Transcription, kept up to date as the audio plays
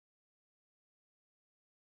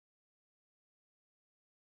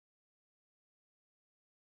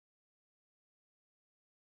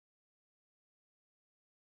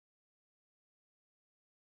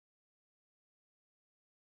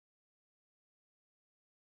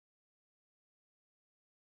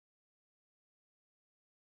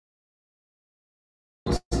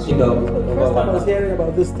think of The first time I was hearing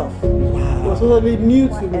about this stuff. Wow. It was totally new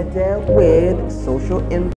to me. With social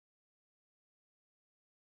impact.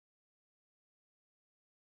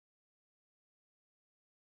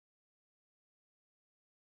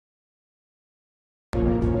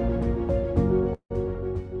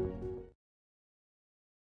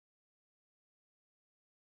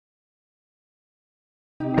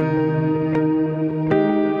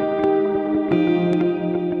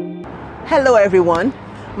 Hello everyone,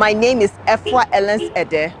 my name is Efwa Elens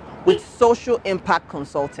Ede with Social Impact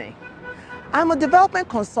Consulting. I'm a development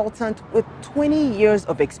consultant with 20 years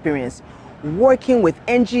of experience working with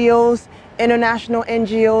NGOs, international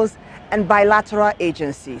NGOs, and bilateral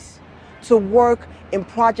agencies to work in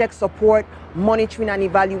project support, monitoring and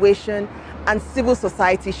evaluation, and civil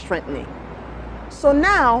society strengthening. So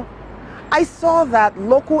now, I saw that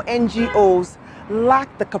local NGOs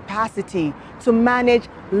lack the capacity to manage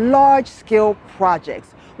large-scale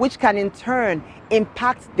projects, which can in turn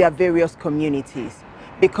impact their various communities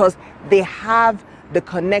because they have the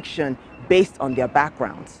connection based on their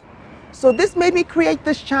backgrounds. So this made me create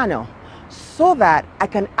this channel so that I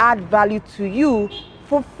can add value to you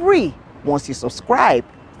for free once you subscribe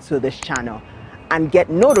to this channel and get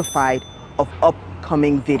notified of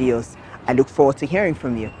upcoming videos. I look forward to hearing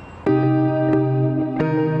from you.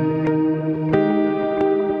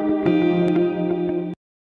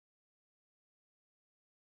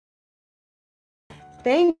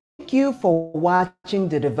 Thank you for watching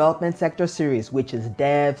the Development Sector Series, which is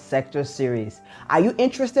Devsector Series. Are you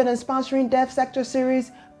interested in sponsoring Devsector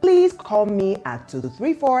Series? Please call me at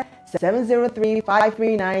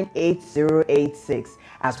 234-703-539-8086.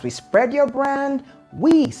 As we spread your brand,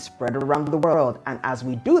 we spread around the world. And as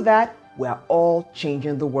we do that, we are all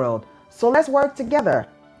changing the world. So let's work together.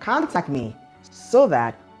 Contact me so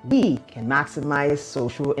that we can maximize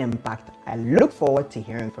social impact. I look forward to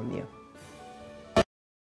hearing from you.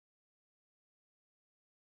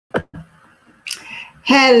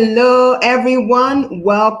 Hello everyone,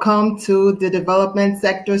 welcome to the Development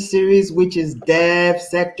Sector Series, which is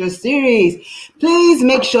Devsector Series. Please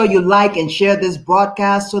make sure you like and share this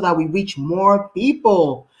broadcast so that we reach more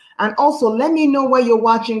people. And also let me know where you're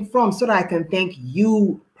watching from so that I can thank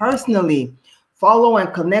you personally. Follow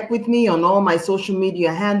and connect with me on all my social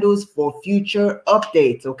media handles for future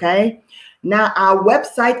updates, okay? Now our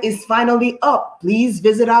website is finally up. Please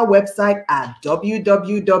visit our website at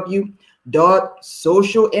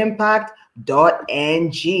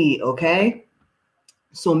www.socialimpact.ng, okay?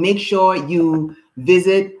 So make sure you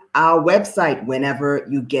visit our website whenever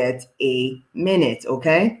you get a minute,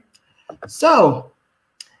 okay? So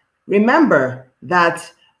remember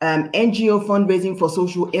that NGO fundraising for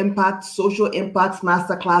Social Impact's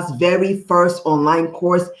Masterclass very first online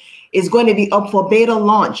course is going to be up for beta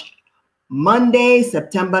launch Monday,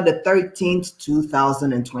 September the 13th,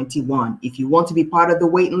 2021. If you want to be part of the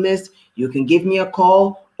waiting list, you can give me a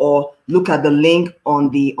call or look at the link on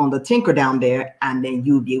the Tinker down there, and then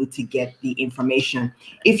you'll be able to get the information.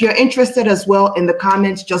 If you're interested as well, in the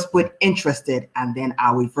comments, just put interested, and then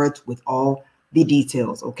I'll revert with all the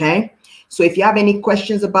details, okay? So if you have any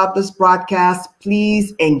questions about this broadcast,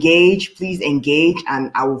 please engage, and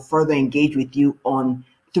I will further engage with you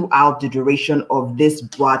throughout the duration of this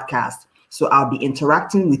broadcast. So I'll be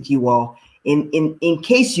interacting with you all. In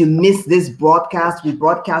case you missed this broadcast, we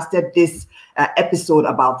broadcasted this episode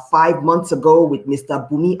about 5 months ago with Mr.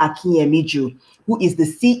 Bunmi Akinyemiju, who is the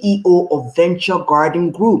CEO of Venture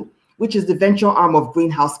Garden Group, which is the venture arm of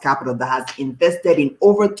Greenhouse Capital that has invested in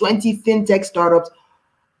over 20 fintech startups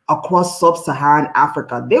across sub-Saharan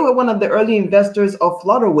Africa. They were one of the early investors of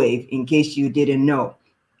Flutterwave, in case you didn't know.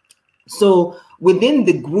 So within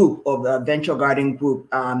the group of the Venture Garden Group,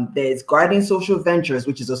 there's Garden Social Ventures,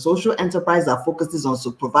 which is a social enterprise that focuses on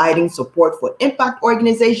providing support for impact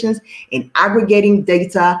organizations in aggregating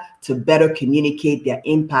data to better communicate their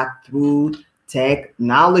impact through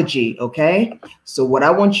technology, okay? So what I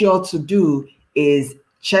want you all to do is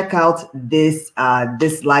check out this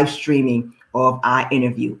live streaming of our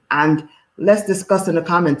interview, and let's discuss in the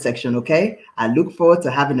comment section, okay? I look forward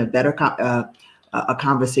to having a better a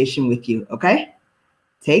conversation with you, okay?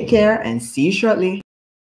 Take care and see you shortly.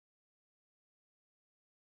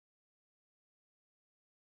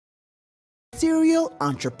 Serial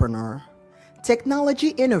entrepreneur, technology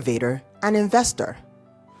innovator, and investor.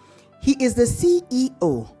 He is the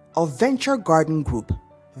CEO of Venture Garden Group,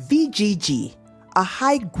 VGG, a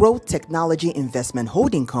high-growth technology investment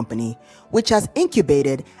holding company which has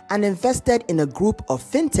incubated and invested in a group of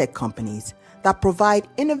fintech companies that provide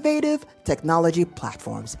innovative technology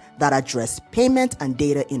platforms that address payment and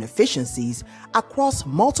data inefficiencies across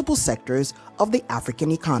multiple sectors of the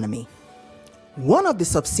African economy. One of the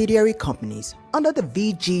subsidiary companies under the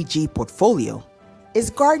VGG portfolio is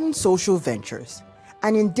Garden Social Ventures,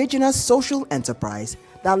 an indigenous social enterprise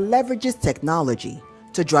that leverages technology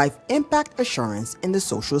to drive impact assurance in the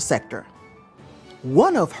social sector.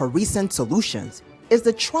 One of her recent solutions is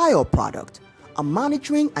the Trial product, a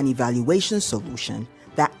monitoring and evaluation solution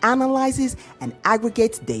that analyzes and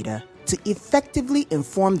aggregates data to effectively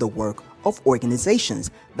inform the work of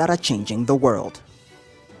organizations that are changing the world.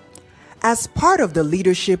 As part of the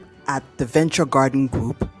leadership at the Venture Garden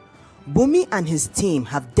Group, Bunmi and his team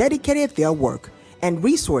have dedicated their work and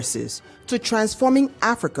resources to transforming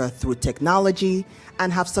Africa through technology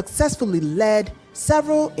and have successfully led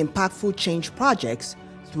several impactful change projects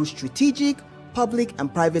through strategic, public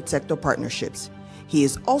and private sector partnerships. He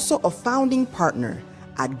is also a founding partner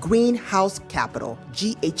at Greenhouse Capital,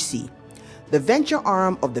 GHC, the venture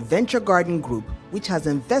arm of the Venture Garden Group, which has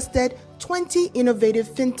invested 20 innovative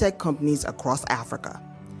fintech companies across Africa.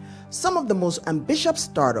 Some of the most ambitious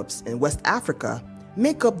startups in West Africa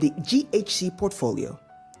make up the GHC portfolio.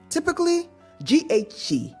 Typically,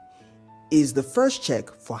 GHC is the first check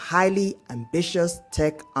for highly ambitious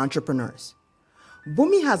tech entrepreneurs.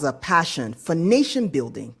 Bunmi has a passion for nation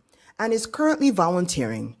building and is currently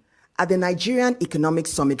volunteering at the Nigerian Economic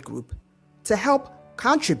Summit Group to help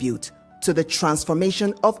contribute to the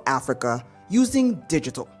transformation of Africa using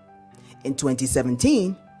digital. In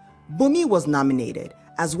 2017, Bunmi was nominated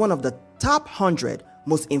as one of the top 100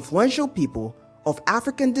 most influential people of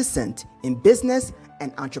African descent in business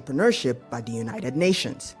and entrepreneurship by the United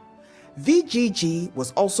Nations. VGG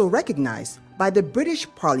was also recognized by the British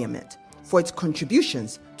Parliament for its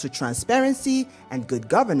contributions to transparency and good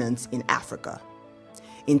governance in Africa.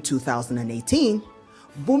 In 2018,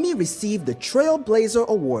 Bunmi received the Trailblazer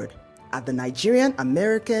Award at the Nigerian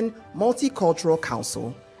American Multicultural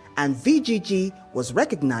Council, and VGG was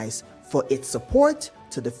recognized for its support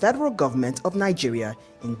to the federal government of Nigeria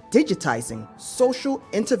in digitizing social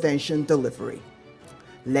intervention delivery.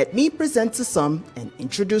 Let me present to some and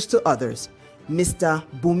introduce to others Mr.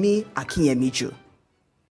 Bunmi Akinyemiju.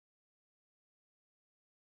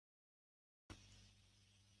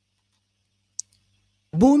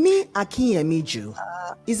 Bunmi Akinyemiju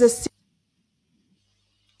is a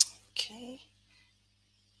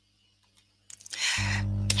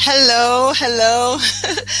Hello.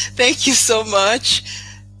 Thank you so much.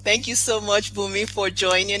 Thank you so much, Bunmi, for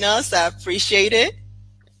joining us. I appreciate it.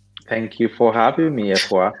 Thank you for having me,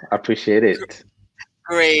 Efwa. I appreciate it.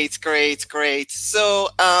 Great. So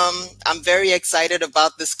I'm very excited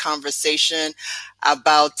about this conversation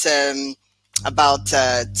about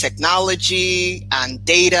technology and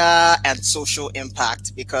data and social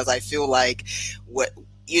impact, because I feel like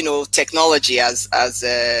technology, as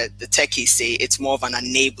the techies say, it's more of an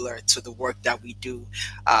enabler to the work that we do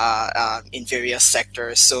in various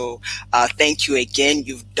sectors. So thank you again.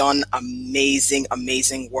 You've done amazing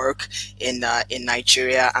work in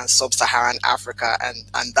Nigeria and sub-Saharan Africa,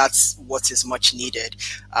 and that's what is much needed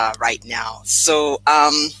right now. So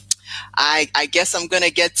I guess I'm gonna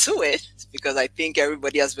get to it, because I think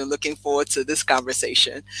everybody has been looking forward to this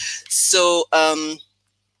conversation. So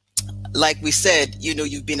like we said,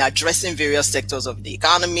 you've been addressing various sectors of the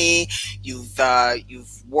economy. You've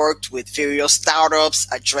worked with various startups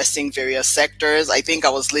addressing various sectors. I think I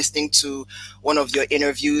was listening to one of your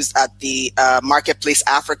interviews at the Marketplace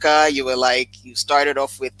Africa. You were like, you started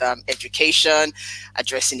off with education,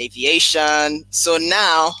 addressing aviation. So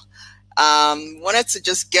now, wanted to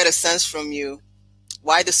just get a sense from you,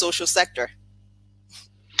 why the social sector?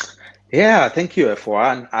 Yeah, thank you,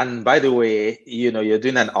 Efwa. And by the way, you're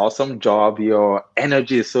doing an awesome job. Your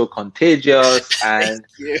energy is so contagious, and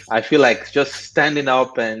I feel like just standing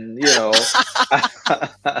up and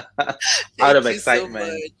out of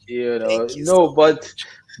excitement.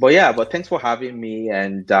 But thanks for having me,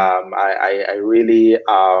 and I really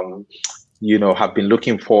have been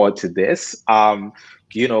looking forward to this.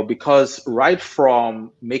 Because right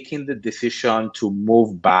from making the decision to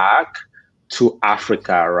move back to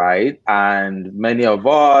Africa, right? And many of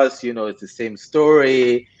us, it's the same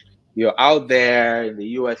story. You're out there in the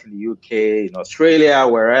US, in the UK, in Australia,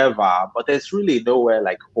 wherever, but there's really nowhere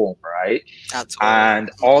like home, right?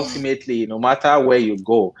 And ultimately, no matter where you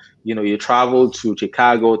go, you travel to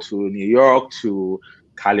Chicago, to New York, to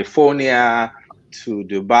California, to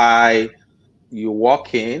Dubai, you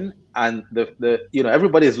walk in and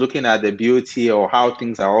everybody is looking at the beauty or how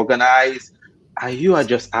things are organized. And you are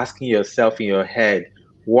just asking yourself in your head,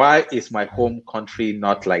 why is my home country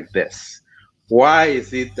not like this? Why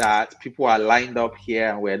is it that people are lined up here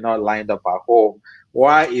and we're not lined up at home?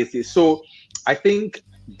 Why is it? So I think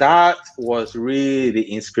that was really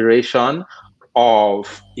the inspiration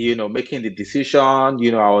of, making the decision.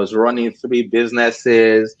 I was running 3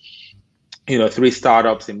 businesses, 3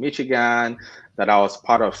 startups in Michigan that I was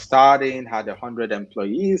part of starting, had 100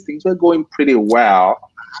 employees. Things were going pretty well,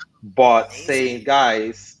 but saying,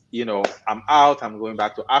 guys, I'm out, I'm going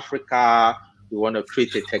back to Africa. We want to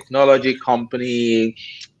create a technology company.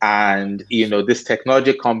 And, this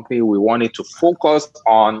technology company, we wanted to focus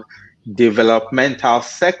on developmental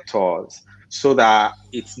sectors so that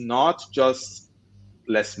it's not just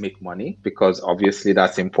let's make money, because obviously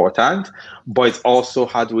that's important, but it's also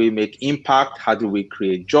how do we make impact, how do we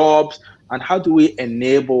create jobs, and how do we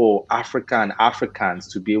enable Africa and Africans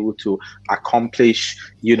to be able to accomplish,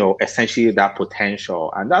 essentially that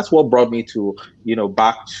potential. And that's what brought me to,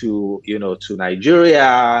 back to, to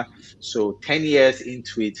Nigeria. So 10 years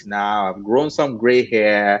into it now, I've grown some gray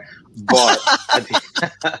hair, but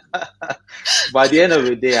but at the end of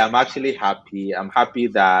the day, I'm actually happy. I'm happy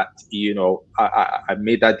that, I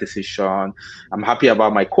made that decision. I'm happy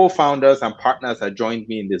about my co-founders and partners that joined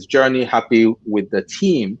me in this journey, happy with the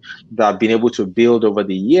team that I've been able to build over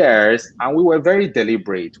the years. And we were very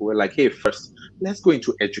deliberate. We were like, hey, first, let's go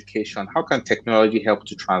into education. How can technology help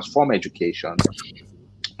to transform education?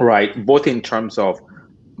 Right? Both in terms of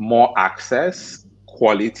more access,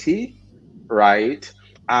 quality, right?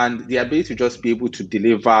 And the ability to just be able to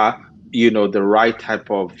deliver, the right type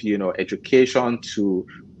of, education to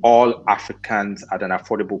all Africans at an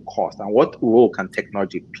affordable cost. And what role can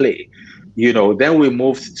technology play? Then we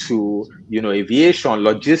moved to, aviation,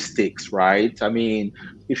 logistics, right? I mean,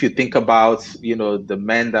 if you think about, the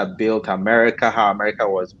men that built America, how America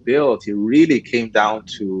was built, it really came down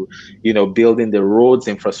to, building the roads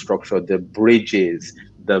infrastructure, the bridges,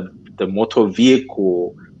 the motor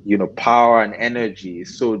vehicle, power and energy.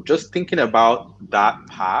 So just thinking about that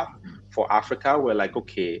path for Africa, we're like,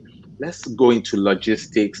 okay, let's go into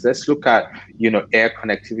logistics. Let's look at, air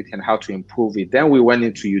connectivity and how to improve it. Then we went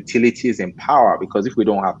into utilities and power, because if we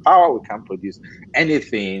don't have power, we can't produce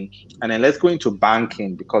anything. And then let's go into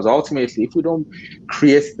banking, because ultimately, if we don't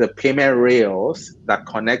create the payment rails that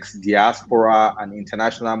connects diaspora and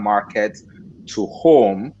international markets to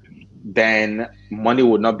home, then money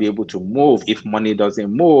will not be able to move. If money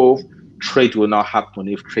doesn't move, trade will not happen.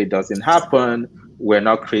 If trade doesn't happen, we're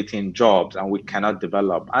not creating jobs and we cannot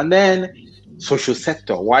develop. And then social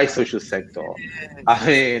sector. Why social sector? I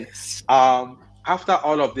mean, after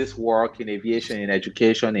all of this work in aviation, in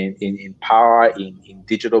education, in power, in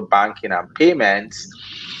digital banking and payments,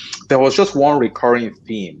 there was just one recurring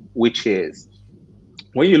theme, which is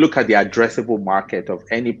when you look at the addressable market of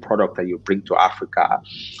any product that you bring to Africa,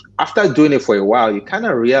 after doing it for a while, you kind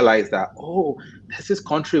of realize that, oh, there's this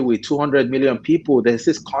country with 200 million people, there's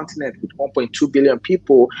this continent with 1.2 billion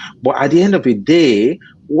people. But at the end of the day,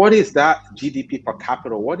 what is that GDP per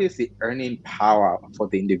capita? What is the earning power for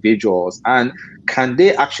the individuals? And can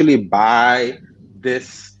they actually buy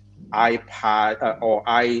this iPad or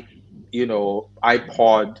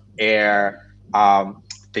iPod Air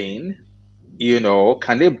thing?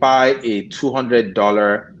 Can they buy a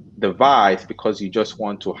 $200 device because you just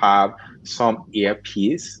want to have some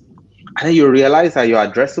earpiece? And then you realize that your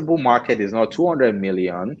addressable market is not 200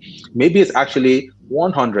 million, maybe it's actually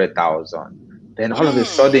 100,000. Then all of a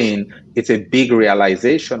sudden, it's a big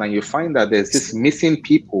realization, and you find that there's this missing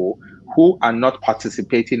people who are not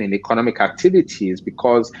participating in economic activities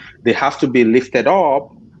because they have to be lifted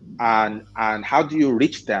up. And how do you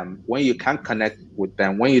reach them when you can't connect with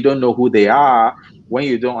them, when you don't know who they are, when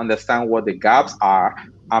you don't understand what the gaps are?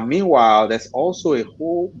 And meanwhile, there's also a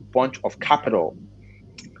whole bunch of capital.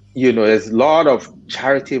 There's a lot of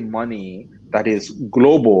charity money that is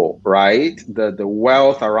global, right? The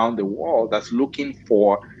wealth around the world that's looking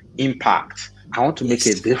for impact. I want to make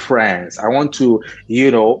a difference. I want to,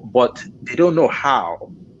 but they don't know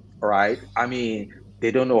how, right? I mean, they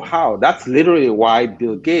don't know how. That's literally why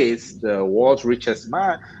Bill Gates, the world's richest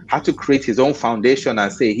man, had to create his own foundation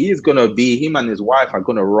and say him and his wife are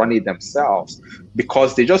going to run it themselves,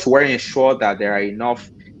 because they just weren't sure that there are enough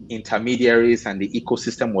intermediaries and the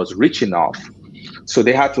ecosystem was rich enough. So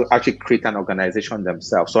they had to actually create an organization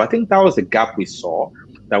themselves. So I think that was the gap we saw,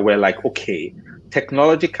 that we're like, okay,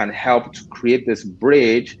 technology can help to create this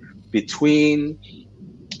bridge between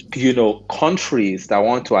countries that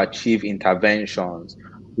want to achieve interventions,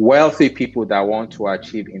 wealthy people that want to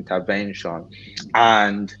achieve intervention,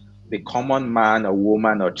 and the common man or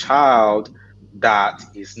woman or child that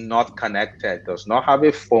is not connected, does not have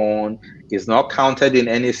a phone, is not counted in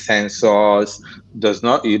any sensors,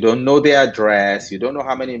 you don't know their address, you don't know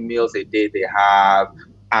how many meals a day they have,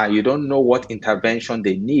 and you don't know what intervention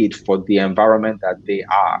they need for the environment that they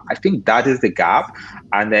are. I think that is the gap.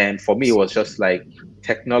 And then for me, it was just like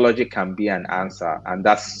technology can be an answer, and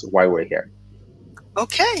that's why we're here.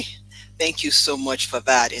 Okay. Thank you so much for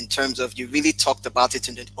that. In terms of, you really talked about it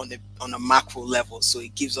on a macro level, so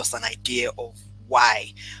it gives us an idea of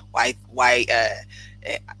why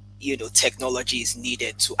technology is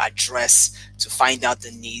needed to find out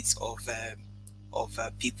the needs of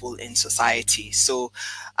people in society. So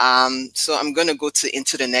I'm going to go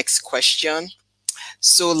into the next question.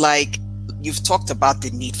 So, like, you've talked about the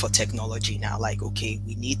need for technology now. Like, okay,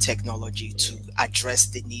 we need technology to address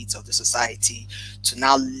the needs of the society, to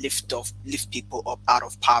now lift people up out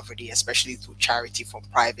of poverty, especially through charity from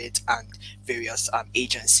private and various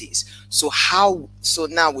agencies. So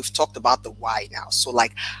now we've talked about the why now. So,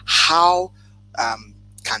 like, how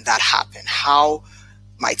can that happen? How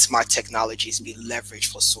might smart technologies be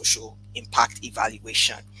leveraged for social impact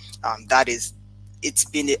evaluation? I've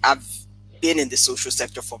been in the social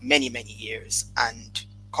sector for many, many years, and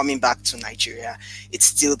coming back to Nigeria, it's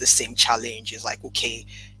still the same challenge. It's like, okay,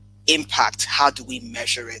 impact, how do we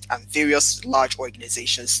measure it? And various large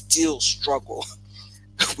organizations still struggle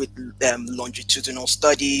with longitudinal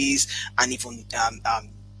studies and even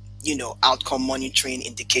outcome monitoring,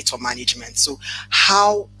 indicator management. So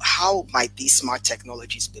how might these smart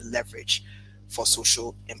technologies be leveraged for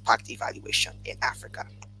social impact evaluation in Africa?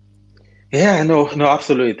 Yeah, no,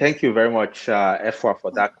 absolutely. Thank you very much, Efwa,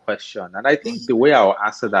 for that question. And I think the way I'll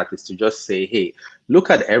answer that is to just say, hey, look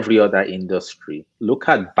at every other industry. Look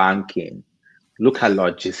at banking. Look at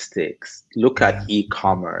logistics. Look at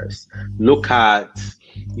e-commerce. Look at,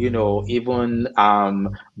 even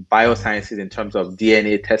biosciences in terms of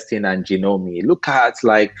DNA testing and genomics. Look at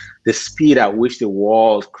like the speed at which the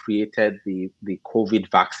world created the COVID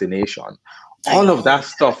vaccination. All of that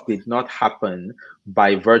stuff did not happen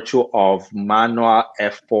by virtue of manual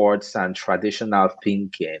efforts and traditional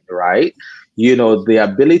thinking, right? The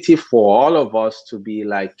ability for all of us to be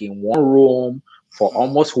like in one room for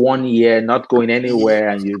almost 1 year, not going anywhere,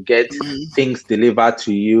 and you get things delivered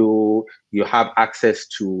to you, you have access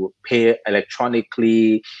to pay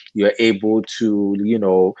electronically, you're able to,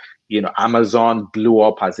 Amazon blew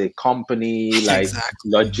up as a company, like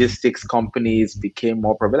logistics companies became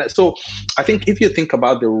more prevalent. So I think if you think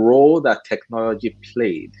about the role that technology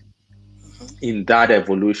played in that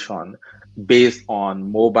evolution, based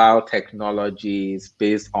on mobile technologies,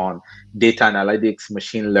 based on data analytics,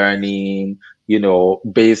 machine learning,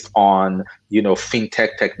 based on,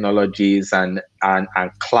 fintech technologies and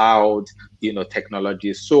cloud,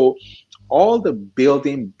 technologies. So all the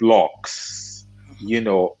building blocks,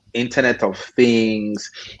 Internet of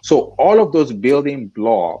Things. So all of those building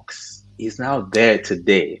blocks is now there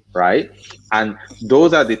today, right? And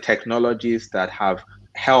those are the technologies that have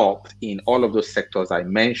helped in all of those sectors I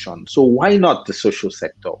mentioned. So why not the social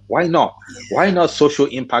sector? Why not? Why not social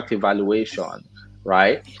impact evaluation,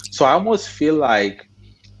 right? So I almost feel like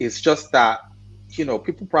it's just that,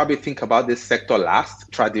 people probably think about this sector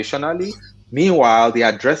last traditionally. Meanwhile, the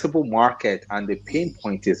addressable market and the pain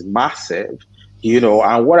point is massive.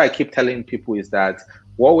 And what I keep telling people is that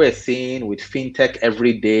what we're seeing with fintech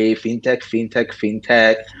every day,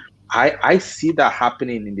 fintech, I see that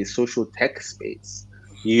happening in the social tech space.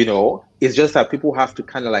 It's just that people have to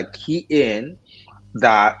kind of like key in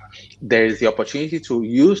that there is the opportunity to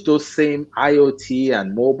use those same IoT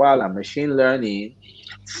and mobile and machine learning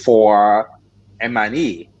for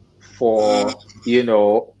M&E, for,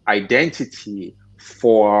 identity,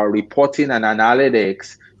 for reporting and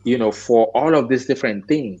analytics, for all of these different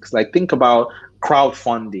things. Like, think about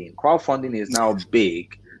crowdfunding. Crowdfunding is now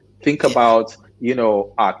big. Think about,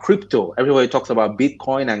 crypto. Everybody talks about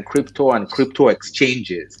Bitcoin and crypto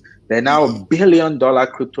exchanges. They're now $1 billion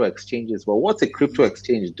crypto exchanges. But what's a crypto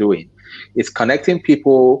exchange doing? It's connecting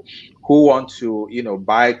people who want to,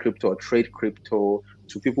 buy crypto or trade crypto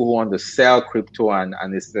to people who want to sell crypto, and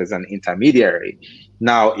there's an intermediary.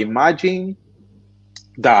 Now, imagine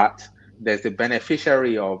that there's the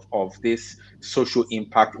beneficiary of this social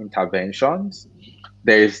impact interventions.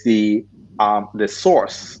 There's the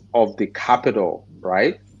source of the capital,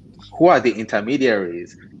 right? Who are the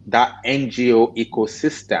intermediaries? That NGO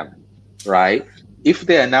ecosystem, right? If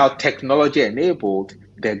they are now technology enabled,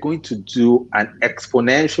 they're going to do an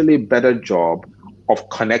exponentially better job of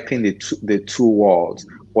connecting the two worlds.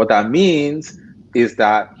 What that means is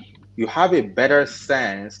that you have a better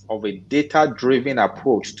sense of a data-driven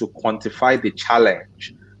approach to quantify the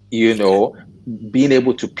challenge, being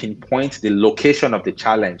able to pinpoint the location of the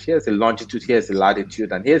challenge. Here's the longitude, here's the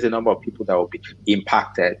latitude, and here's the number of people that will be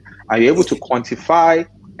impacted. And you're able to quantify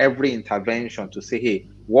every intervention to say, hey,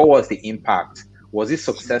 what was the impact? Was it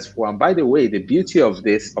successful? And by the way, the beauty of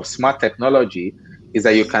this, of smart technology, is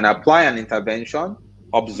that you can apply an intervention,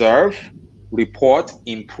 observe, report,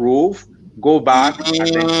 improve, go back, and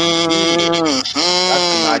then continue. That's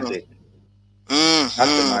the magic. That's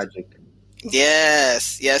the magic.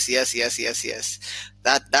 Yes.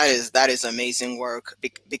 That is amazing work,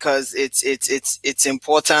 because it's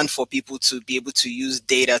important for people to be able to use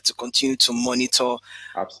data to continue to monitor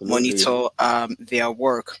their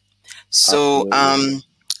work. So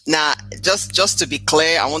now, just to be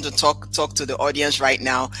clear, I want to talk to the audience right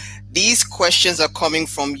now. These questions are coming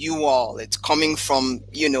from you all. It's coming from,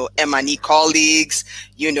 M&E colleagues,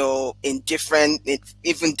 in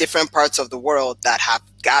even different parts of the world that have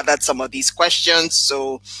gathered some of these questions.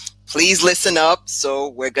 So please listen up. So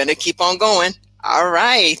we're going to keep on going. All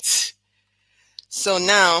right. So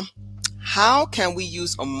now, how can we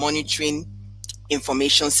use a monitoring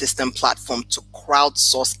information system platform to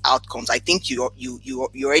crowdsource outcomes? I think you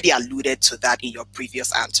already alluded to that in your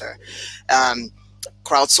previous answer.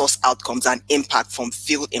 Crowdsource outcomes and impact from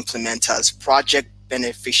field implementers, project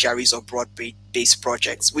beneficiaries, or broad-based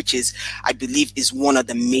projects, which is, I believe, is one of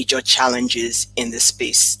the major challenges in the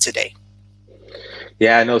space today.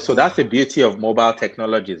 Yeah, I know. So that's the beauty of mobile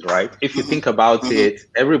technologies, right? If you think about it,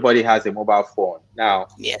 everybody has a mobile phone. Now,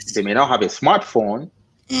 they may not have a smartphone,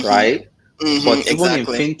 right? But even in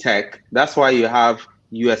fintech, that's why you have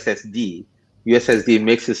USSD. USSD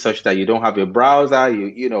makes it such that you don't have a browser,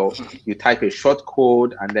 you type a short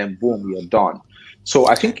code, and then boom, you're done. So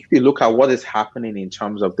I think if you look at what is happening in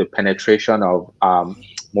terms of the penetration of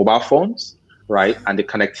mobile phones, right, and the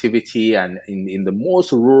connectivity, and in the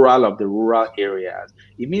most rural of the rural areas,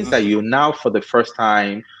 it means that you now, for the first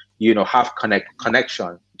time, have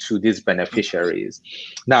connection to these beneficiaries.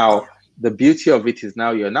 Now, the beauty of it is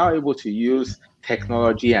now you're now able to use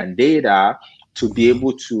technology and data to be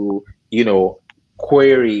able to,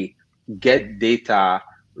 query, get data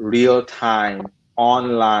real time,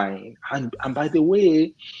 online. And by the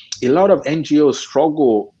way, a lot of NGOs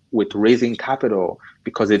struggle with raising capital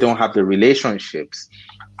because they don't have the relationships.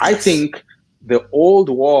 I think the old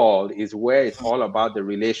world is where it's all about the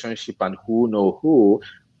relationship and who know who.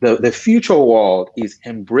 The future world is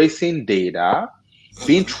embracing data,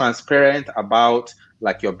 being transparent about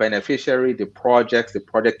like your beneficiary, the projects, the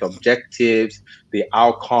project objectives, the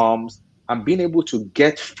outcomes, and being able to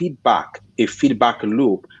get feedback, a feedback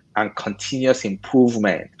loop, and continuous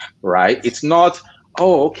improvement, right? It's not,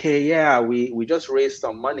 oh, okay, yeah, we just raised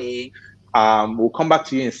some money. We'll come back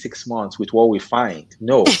to you in 6 months with what we find.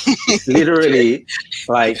 No, it's literally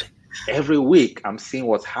like every week I'm seeing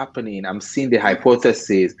what's happening. I'm seeing the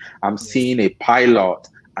hypothesis. I'm seeing a pilot,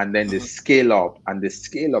 and then the scale up and the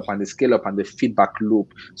scale up and the scale up and the feedback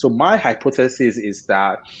loop. So my hypothesis is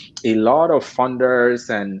that a lot of funders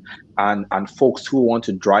and folks who want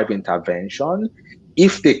to drive intervention,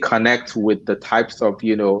 if they connect with the types of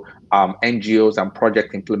NGOs and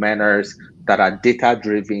project implementers that are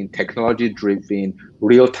data-driven, technology-driven,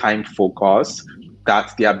 real-time focused,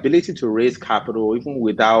 that the ability to raise capital even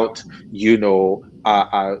without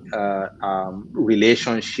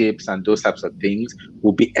relationships and those types of things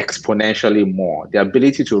will be exponentially more. The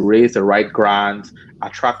ability to raise the right grants,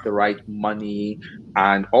 attract the right money,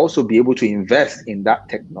 and also be able to invest in that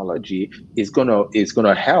technology is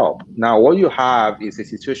gonna help. Now, what you have is a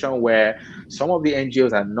situation where some of the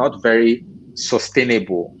NGOs are not very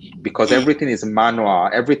sustainable because everything is manual.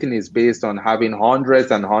 Everything is based on having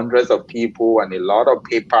hundreds and hundreds of people and a lot of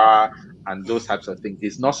paper and those types of things.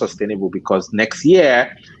 It's not sustainable because next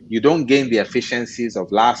year you don't gain the efficiencies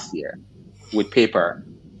of last year with paper,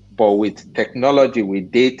 but with technology,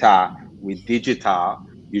 with data, with digital,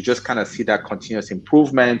 you just kind of see that continuous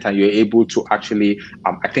improvement, and you're able to actually,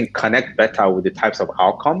 I think, connect better with the types of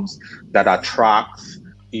outcomes that attracts,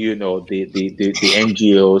 the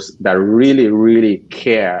NGOs that really, really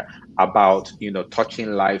care about,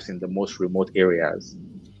 touching lives in the most remote areas.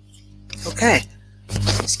 Okay.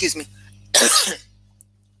 Excuse me.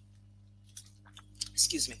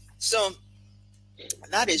 Excuse me. So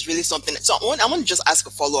that is really something. So I want to just ask a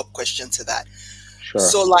follow-up question to that. Sure.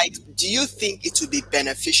 So, do you think it would be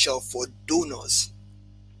beneficial for donors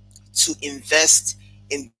to invest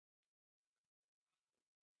in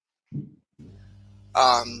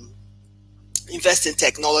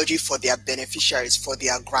technology for their beneficiaries, for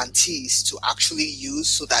their grantees to actually use,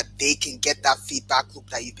 so that they can get that feedback loop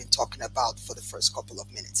that you've been talking about for the first couple of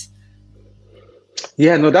minutes?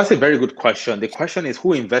 Yeah, no, that's a very good question. The question is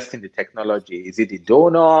who invests in the technology? Is it the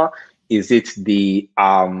donor? Is it the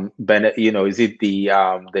is it the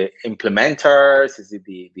implementers? Is it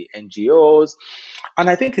the NGOs? And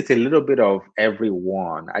I think it's a little bit of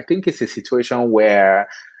everyone. I think it's a situation where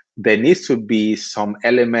there needs to be some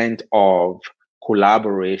element of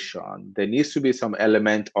collaboration. There needs to be some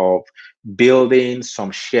element of building some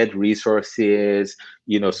shared resources,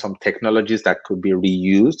 some technologies that could be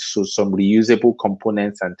reused. So some reusable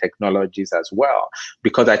components and technologies as well.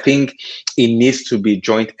 Because I think it needs to be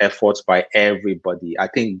joint efforts by everybody. I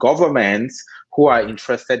think governments who are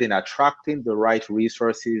interested in attracting the right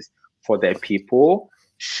resources for their people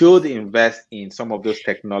should invest in some of those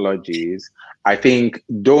technologies. I think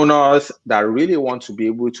donors that really want to be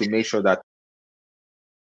able to make sure that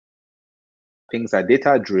things are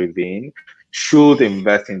data driven should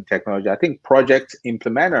invest in technology. I think project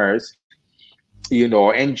implementers,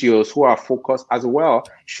 NGOs who are focused as well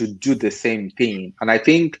should do the same thing. And I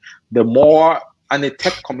think and the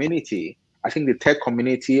tech community, I think the tech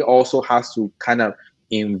community also has to kind of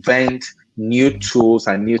invent new tools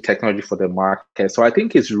and new technology for the market. So I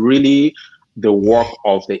think it's really the work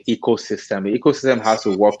of the ecosystem. The ecosystem has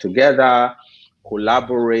to work together,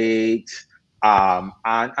 collaborate,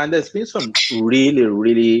 and there's been some really,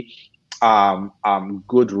 really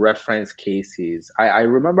good reference cases. I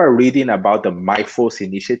remember reading about the MIFOS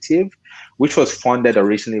initiative, which was funded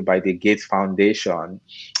originally by the Gates Foundation.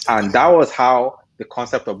 And that was how the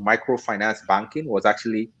concept of microfinance banking was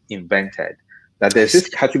actually invented. That there's this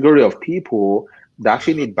category of people that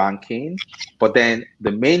actually need banking, but then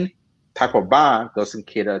the main type of bank doesn't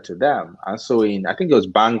cater to them. And so I think it was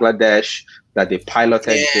Bangladesh that they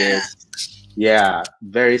piloted this. Yeah,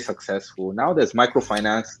 very successful. Now there's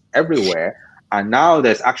microfinance everywhere. And now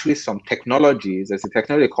there's actually some technologies. There's a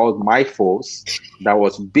technology called MIFOS that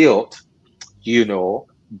was built,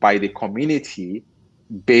 by the community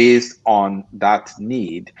based on that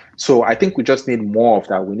need. So I think we just need more of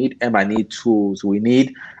that. We need M&E tools. We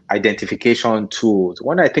need identification tools.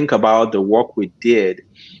 When I think about the work we did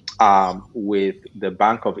with the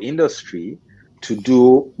Bank of Industry to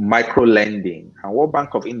do micro lending, and what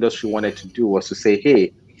Bank of Industry wanted to do was to say,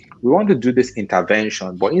 hey, we want to do this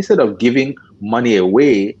intervention, but instead of giving money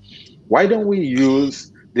away, why don't we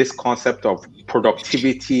use this concept of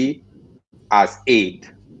productivity as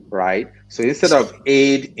aid, right? So instead of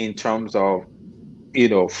aid in terms of,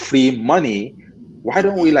 free money, why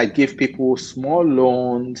don't we give people small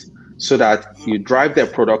loans so that you drive their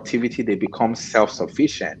productivity, they become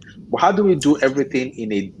self-sufficient? But how do we do everything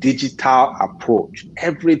in a digital approach?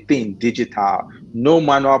 Everything digital, no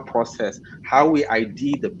manual process. How we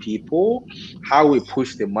ID the people, how we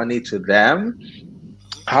push the money to them,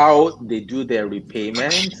 how they do their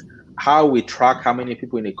repayments, how we track how many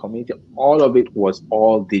people in the community, all of it was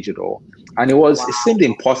all digital. And it seemed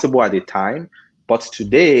impossible at the time, but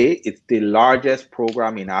today it's the largest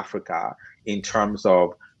program in Africa in terms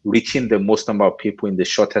of reaching the most number of people in the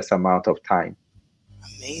shortest amount of time.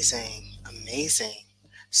 Amazing.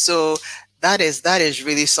 So that is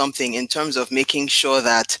really something in terms of making sure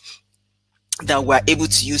that we're able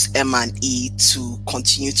to use M&E to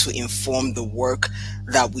continue to inform the work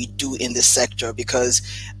that we do in the sector, because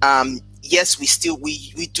yes,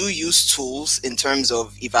 we do use tools in terms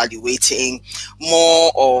of evaluating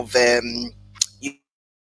more of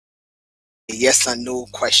yes and no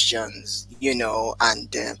questions,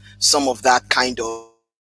 and some of that kind of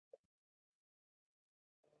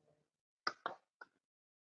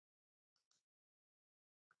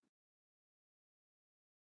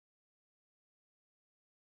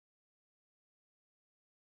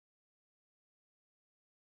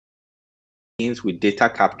with data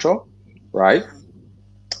capture, right?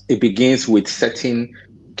 It begins with setting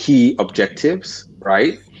key objectives,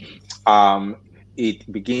 right?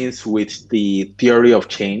 It begins with the theory of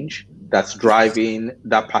change that's driving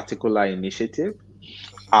that particular initiative.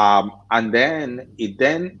 And then it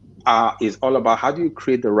is all about how do you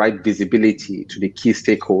create the right visibility to the key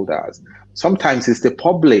stakeholders. Sometimes it's the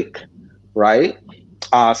public, right?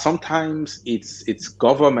 Sometimes it's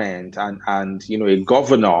government and a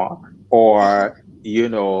governor or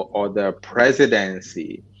or the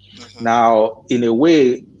presidency. Now, in a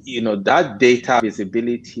way, that data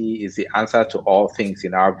visibility is the answer to all things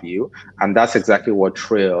in our view, and that's exactly what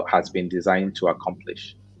Trail has been designed to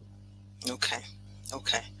accomplish.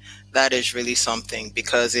 Okay, that is really something,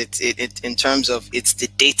 because it in terms of it's the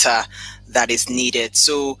data that is needed.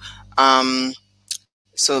 So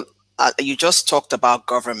you just talked about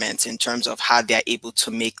governments in terms of how they're able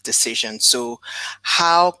to make decisions. So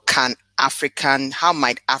how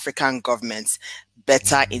might African governments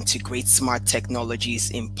better integrate smart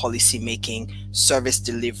technologies in policy making, service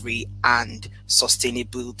delivery, and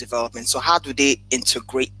sustainable development? So how do they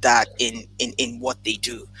integrate that in what they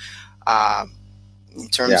do in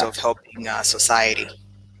terms Yeah. of helping society?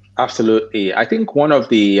 Absolutely. I think some of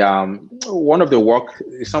the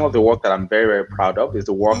work that I'm very, very proud of is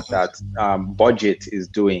the work that Budget is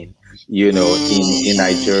doing, in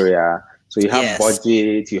Nigeria. So you have Yes.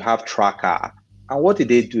 Budget, you have Tracker. And what did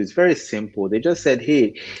they do? It's very simple. They just said,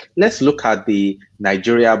 hey, let's look at the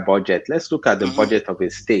Nigeria budget. Let's look at the budget of a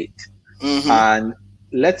state. And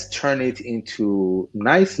let's turn it into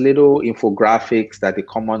nice little infographics that the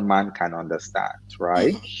common man can understand,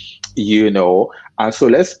 right? And so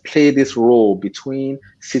let's play this role between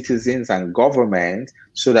citizens and government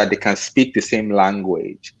so that they can speak the same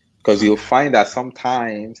language, because you'll find that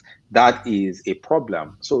sometimes that is a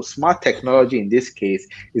problem. So smart technology in this case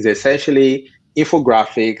is essentially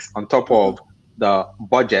infographics on top of the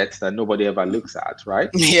budget that nobody ever looks at, right?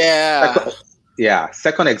 Yeah.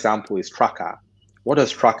 Second example is Tracker. What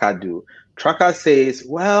does Tracker do? Tracker says,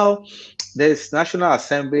 well, there's National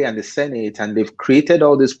Assembly and the Senate, and they've created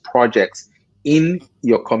all these projects in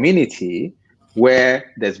your community where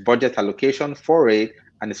there's budget allocation for it,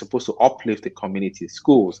 and it's supposed to uplift the community,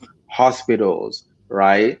 schools, hospitals,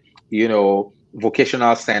 right?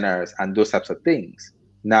 Vocational centers, and those types of things.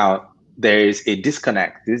 Now, there's a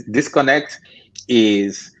disconnect. This disconnect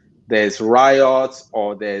is there's riots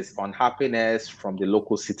or there's unhappiness from the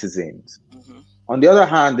local citizens. On the other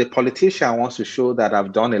hand, the politician wants to show that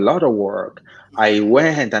I've done a lot of work. I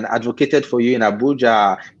went and advocated for you in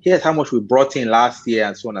Abuja. Here's how much we brought in last year,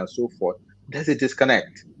 and so on and so forth. There's a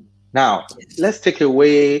disconnect. Now, let's take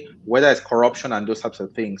away whether it's corruption and those types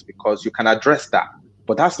of things, because you can address that.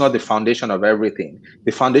 But that's not the foundation of everything.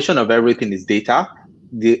 The foundation of everything is data.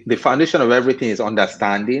 The foundation of everything is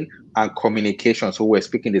understanding and communication. So we're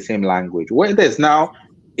speaking the same language. Where there's now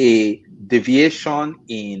a deviation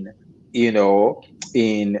in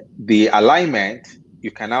the alignment,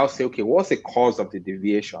 you can now say, okay, what's the cause of the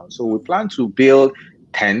deviation? So we plan to build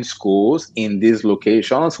 10 schools in these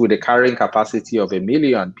locations with a carrying capacity of 1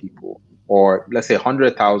 million people, or let's say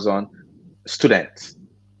 100,000 students.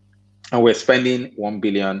 And we're spending 1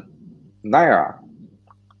 billion naira.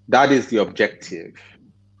 That is the objective,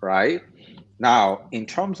 right? Now, in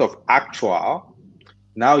terms of actual,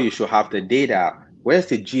 now you should have the data. Where's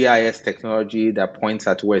the GIS technology that points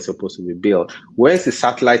at where it's supposed to be built? Where's the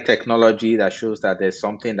satellite technology that shows that there's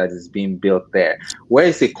something that is being built there? Where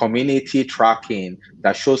is the community tracking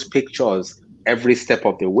that shows pictures every step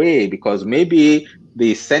of the way? Because maybe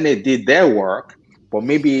the Senate did their work, but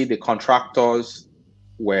maybe the contractors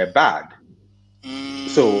were bad.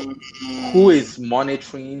 So who is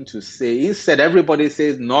monitoring to say, instead everybody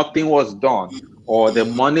says nothing was done, or the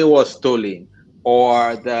money was stolen,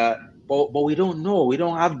 or but we don't know, we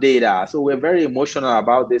don't have data. So we're very emotional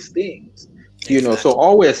about these things. So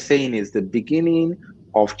all we're saying is the beginning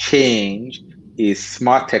of change is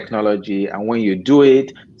smart technology. And when you do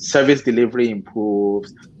it, service delivery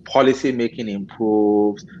improves, policy making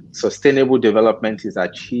improves, sustainable development is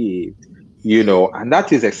achieved, and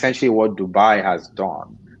that is essentially what Dubai has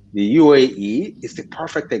done. The UAE is the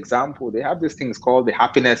perfect example. They have these things called the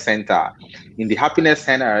Happiness Center. In the Happiness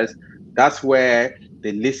Centers, that's where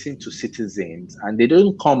they listen to citizens, and they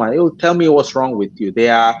don't come and tell me what's wrong with you.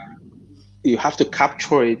 You have to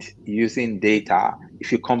capture it using data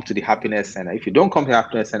if you come to the Happiness Center. If you don't come to the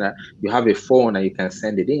Happiness Center, you have a phone and you can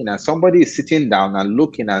send it in. And somebody is sitting down and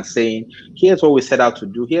looking and saying, here's what we set out to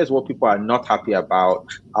do. Here's what people are not happy about.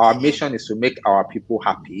 Our mission is to make our people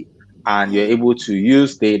happy. And you're able to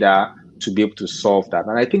use data to be able to solve that.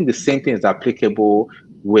 And I think the same thing is applicable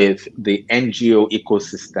with the NGO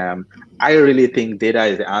ecosystem. I really think data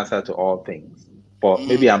is the answer to all things. But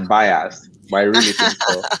maybe I'm biased, but I really think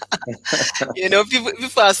so.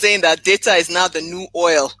 People are saying that data is now the new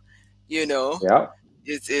oil. Yeah.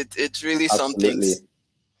 It's really Absolutely. something.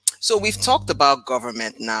 So we've talked about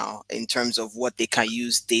government now in terms of what they can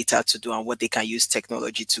use data to do and what they can use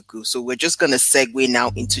technology to do. So we're just going to segue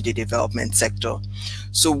now into the development sector.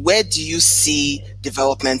 So where do you see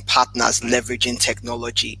development partners leveraging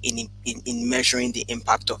technology in measuring the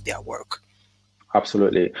impact of their work?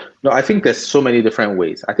 Absolutely. No, I think there's so many different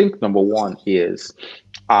ways. I think number one is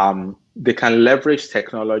they can leverage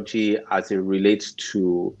technology as it relates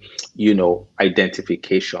to,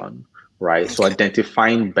 identification. Right. Okay. So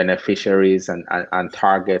identifying beneficiaries and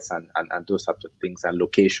targets and those types of things and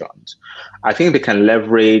locations. I think they can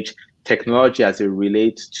leverage technology as it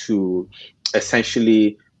relates to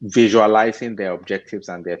essentially visualizing their objectives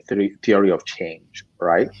and their theory of change.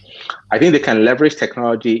 Right. I think they can leverage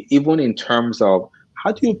technology even in terms of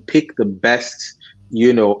how do you pick the best,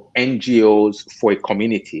 NGOs for a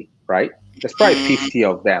community, right? There's probably 50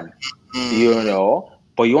 of them,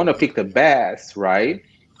 but you want to pick the best, right?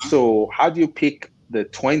 So how do you pick the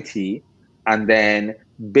 20, and then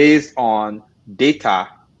based on data,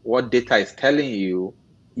 what data is telling you,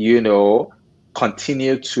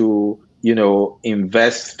 continue to,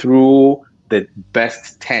 invest through the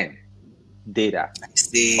best 10 data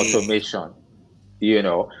automation?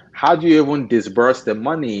 How do you even disperse the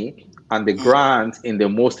money and the grant in the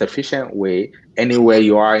most efficient way anywhere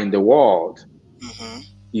you are in the world?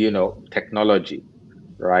 Technology,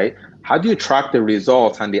 right? How do you track the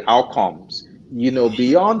results and the outcomes?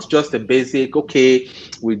 Beyond just the basic, okay,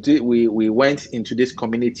 we went into this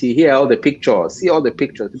community, here are all the pictures, see all the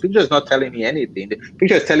pictures. The picture is not telling me anything. The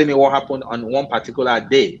picture is telling me what happened on one particular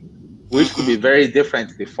day, which could be very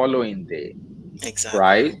different the following day. Exactly.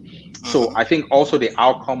 Right? So I think also the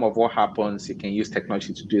outcome of what happens, you can use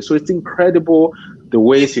technology to do. So it's incredible the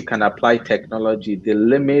ways you can apply technology. The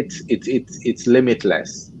limit, it's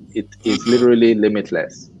limitless. It is literally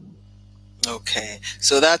limitless. Okay,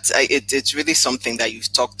 so that's it's really something that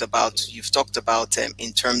you've talked about. You've talked about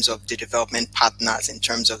in terms of the development partners, in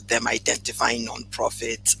terms of them identifying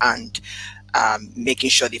nonprofits and making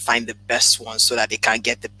sure they find the best ones so that they can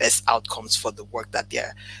get the best outcomes for the work that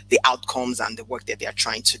the outcomes and the work that they are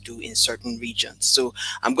trying to do in certain regions. So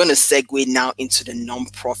I'm going to segue now into the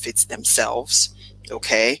nonprofits themselves.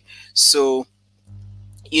 Okay, so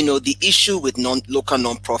the issue with local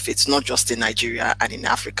nonprofits, not just in Nigeria and in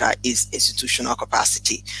Africa, is institutional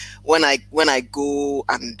capacity. When I go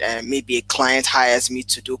and maybe a client hires me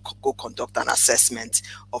to go conduct an assessment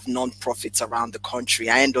of nonprofits around the country,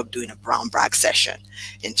 I end up doing a brown bag session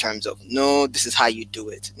in terms of, no, this is how you do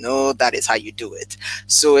it. No, that is how you do it.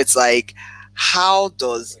 So it's like, how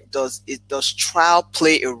does trial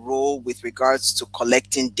play a role with regards to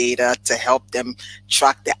collecting data to help them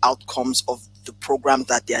track the outcomes of the program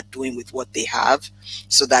that they are doing with what they have,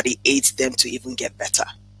 so that it aids them to even get better?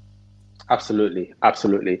 Absolutely.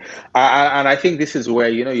 And I think this is where,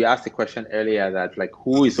 you asked the question earlier that like,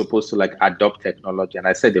 who is supposed to like adopt technology? And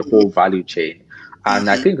I said the whole value chain.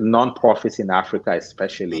 And I think nonprofits in Africa,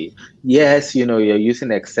 especially, yes, you're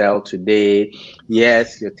using Excel today.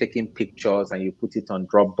 Yes, you're taking pictures and you put it on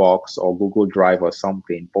Dropbox or Google Drive or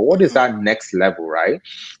something. But what is that next level, right?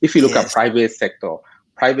 If you look at private sector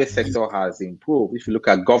has improved. If you look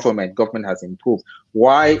at government has improved.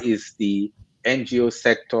 Why is the NGO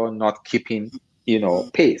sector not keeping,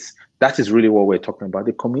 pace? That is really what we're talking about.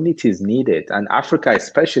 The community is needed, and Africa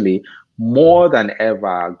especially, more than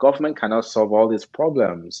ever. Government cannot solve all these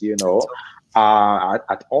problems,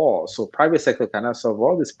 at all. So private sector cannot solve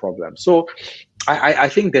all these problems. So I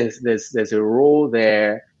think there's a role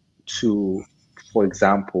there to, for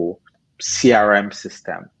example, CRM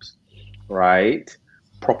systems, right?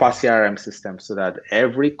 Proper CRM systems so that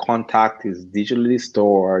every contact is digitally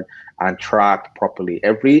stored and tracked properly.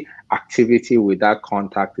 Every activity with that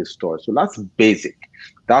contact is stored. So that's basic.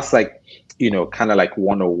 That's like, kind of like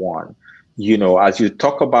 101. As you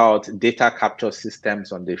talk about data capture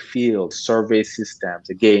systems on the field, survey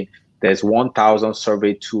systems, again, there's 1,000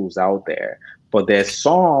 survey tools out there, but there's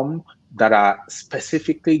some that are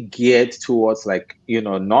specifically geared towards like,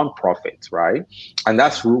 nonprofits, right? And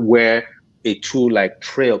that's where a tool like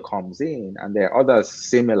Trail comes in, and there are others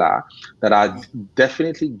similar that are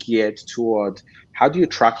definitely geared toward how do you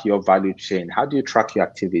track your value chain? How do you track your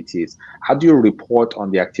activities? How do you report on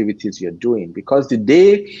the activities you're doing? Because the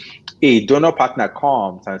day a donor partner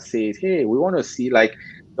comes and says, hey, we want to see like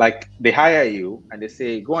they hire you and they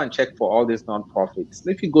say, go and check for all these nonprofits.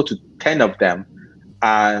 If you go to 10 of them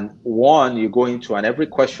and one you go into, and every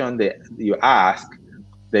question that you ask,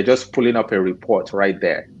 they're just pulling up a report right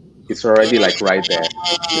there. It's already like right there.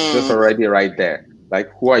 It's just already right there. Like,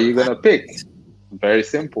 who are you gonna pick? Very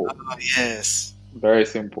simple. Yes. Very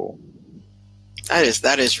simple.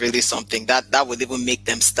 That is really something that would even make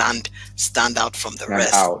them stand out from the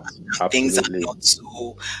rest. Things are not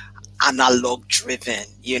so analog driven.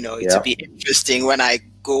 It would be interesting when I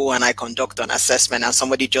go and I conduct an assessment and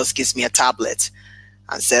somebody just gives me a tablet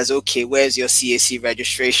and says, okay, where's your CAC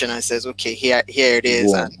registration? And says, okay, here it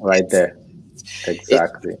is. Boom, and right there.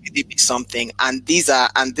 Exactly. It really be something. And this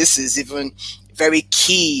is even very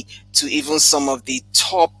key to even some of the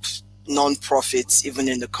top nonprofits even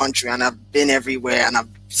in the country. And I've been everywhere and I've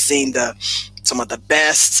seen some of the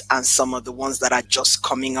best and some of the ones that are just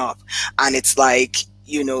coming up. And it's like,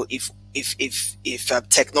 if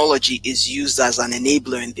technology is used as an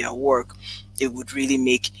enabler in their work, it would really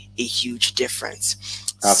make a huge difference.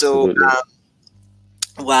 Absolutely. So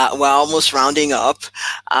we're almost rounding up.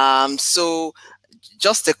 So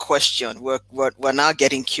just a question. We're now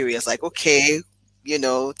getting curious, like, okay, you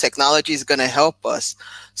know, technology is going to help us.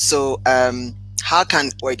 So how can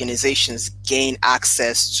organizations gain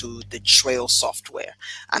access to the Trail software,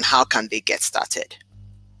 and how can they get started?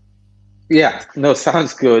 Yeah, no,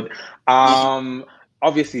 sounds good.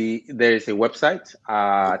 Obviously, there is a website.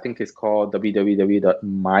 I think it's called Okay.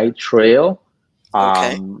 www.mytrail.io.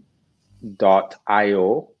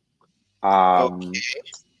 Okay.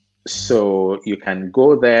 So you can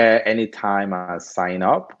go there anytime and sign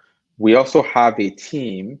up. We also have a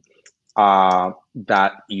team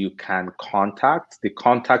that you can contact. The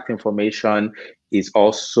contact information is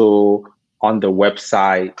also on the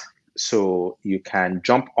website. So you can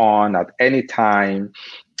jump on at any time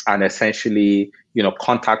and essentially,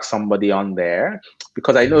 contact somebody on there.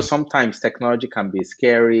 Because I know sometimes technology can be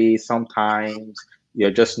scary. Sometimes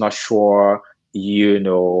you're just not sure,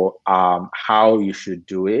 how you should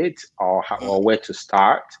do it, or where to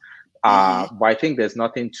start. But I think there's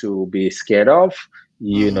nothing to be scared of.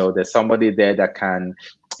 There's somebody there that can,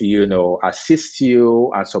 assist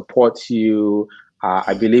you and support you.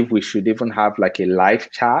 I believe we should even have like a live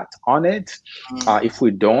chat on it. If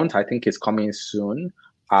we don't, I think it's coming soon.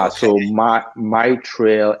 Okay. So my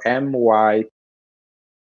trail, my.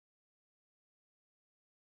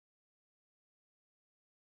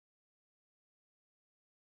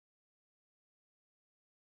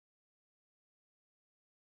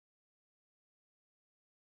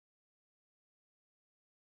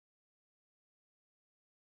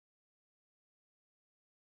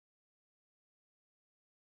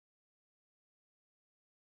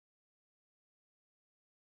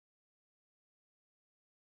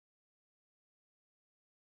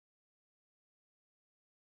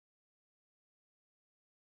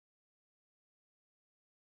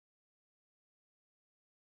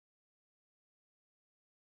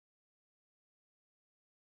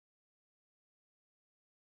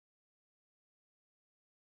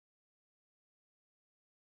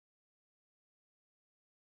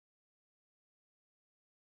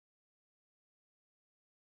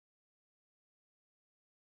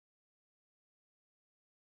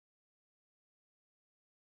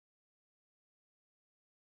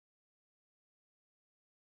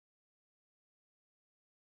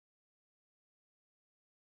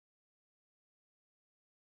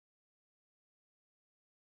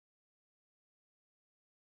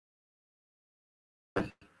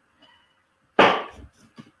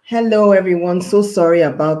 Hello, everyone. So sorry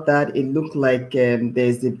about that. It looked like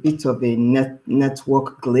there's a bit of a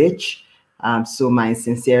network glitch. So my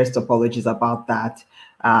sincerest apologies about that.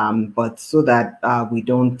 But so that we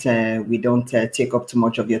don't take up too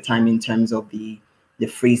much of your time in terms of the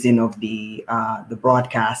freezing of the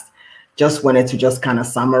broadcast, just wanted to just kind of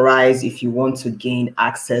summarize. If you want to gain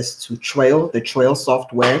access to the Trail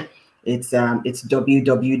software, it's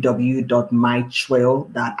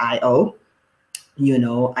www.mytrail.io.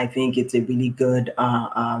 I think it's a really good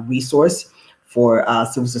resource for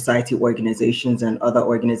civil society organizations and other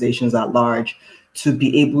organizations at large to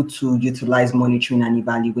be able to utilize monitoring and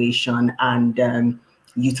evaluation, and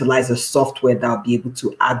utilize a software that will be able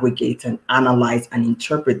to aggregate and analyze and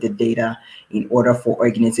interpret the data in order for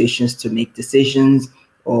organizations to make decisions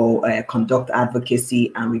or conduct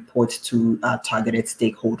advocacy and report to targeted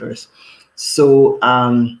stakeholders. So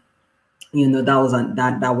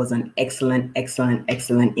that was an excellent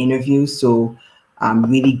interview. So I'm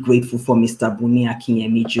really grateful for Mr. Bunmi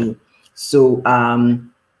Akinyemiju. So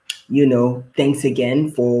thanks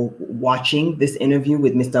again for watching this interview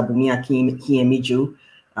with Mr. Bunmi Akinyemiju,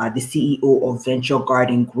 the CEO of Venture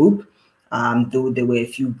Garden Group. Though there were a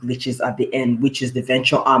few glitches at the end, which is the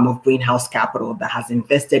venture arm of Greenhouse Capital that has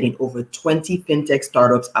invested in over 20 fintech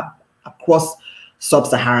startups across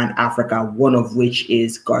Sub-Saharan Africa, one of which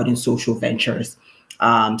is Garden Social Ventures.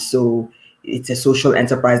 So it's a social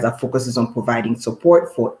enterprise that focuses on providing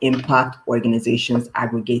support for impact organizations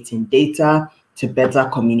aggregating data to better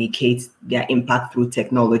communicate their impact through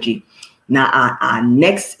technology. Now, our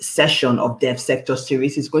next session of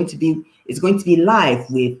Devsectorseries is going to be live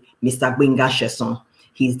with Mr. Gbenga Sheson.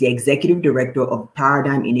 He's the Executive Director of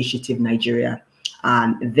Paradigm Initiative Nigeria.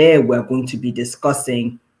 And there we're going to be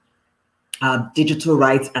discussing digital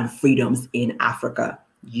rights and freedoms in Africa.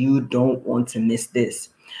 You don't want to miss this.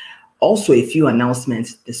 Also, a few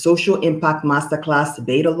announcements. The Social Impact Masterclass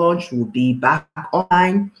beta launch will be back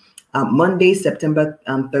online Monday, September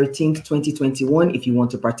 13th, 2021. If you want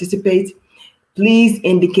to participate, please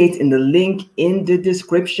indicate in the link in the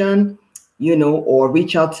description, or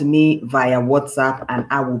reach out to me via WhatsApp, and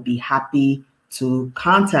I will be happy to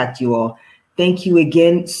contact you all. Thank you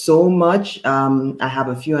again so much. I have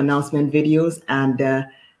a few announcement videos, and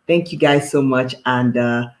thank you guys so much. And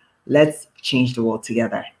let's change the world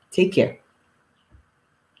together. Take care.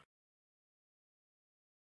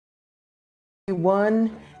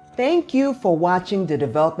 Everyone, thank you for watching the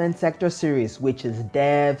Development Sector Series, which is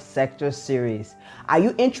Dev Sector Series. Are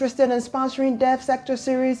you interested in sponsoring Dev Sector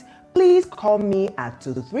Series? Please call me at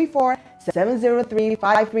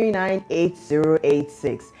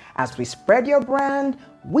 234-703-539-8086. As we spread your brand,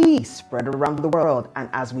 we spread around the world. And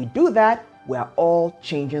as we do that, we are all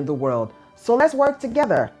changing the world. So let's work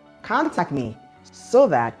together. Contact me so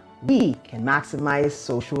that we can maximize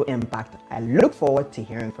social impact. I look forward to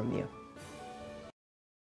hearing from you.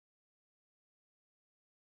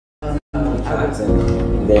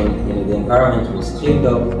 And then the environment was cleaned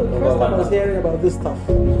up. The first time I was hearing about this stuff,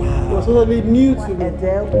 it was totally new to me.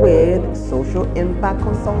 With social impact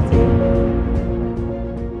consulting.